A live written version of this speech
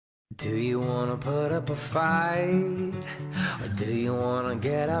Do you wanna put up a fight, or do you wanna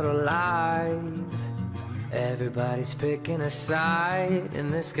get out alive? Everybody's picking a side,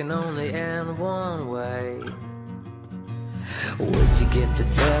 and this can only end one way. Would you give the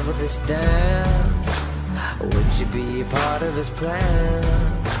devil this dance? Would you be a part of his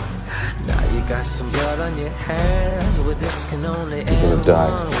plans? Now you got some blood on your hands, well this can only end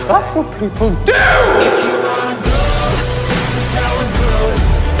one way. That's what people do! If you wanna go, this is how it goes.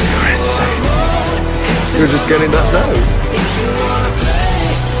 You're just getting that note. If you wanna play,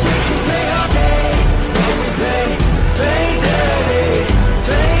 we can play all day. But we play dirty,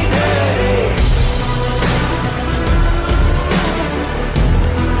 play dirty.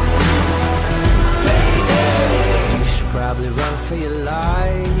 Play dirty. You should probably run for your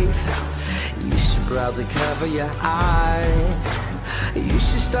life. You should probably cover your eyes. You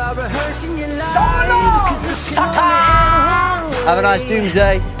should start rehearsing your life, 'cause this can only end one way. Have a nice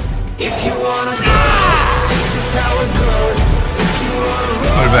doomsday. If you wanna go, this is how it goes. If you wanna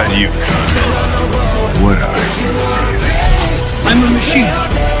roll, What about you, What are you really? I'm a machine,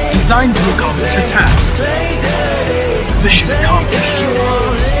 designed to accomplish a task. Mission accomplished. if you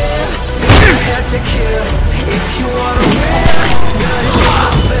wanna live, you have to kill. If you wanna win, blood is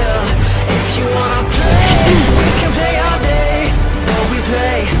gonna spill. If you wanna play, we can play all day. But we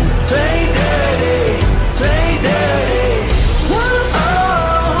play dirty, play dirty.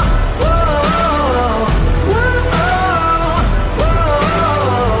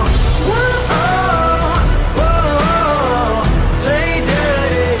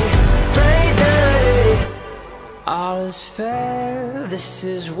 Fair, this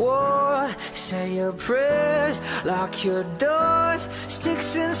is war. Say your prayers, lock your doors.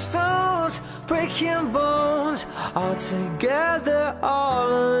 Sticks and stones, breaking bones. All together, all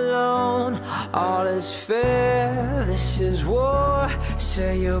alone. All is fair, this is war.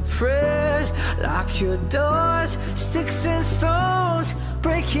 Say your prayers, lock your doors. Sticks and stones,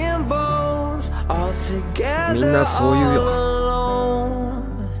 breaking bones. All together, みんなそう言うよ。 all alone.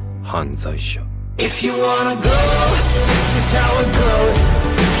 犯罪者。 If you wanna go, this is how it goes.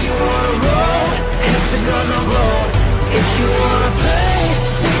 If you wanna roll, heads are gonna roll. If you wanna play,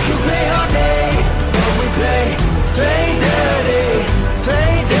 we can play all day. But we play dirty,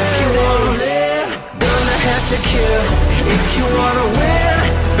 play dirty. If you wanna live, gonna have to kill. If you wanna win,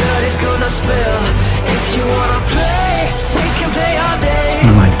 blood is gonna spill. If you wanna play, we can play all day. It's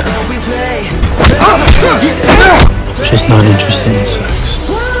not like that. But we play I'm just not interested in sex.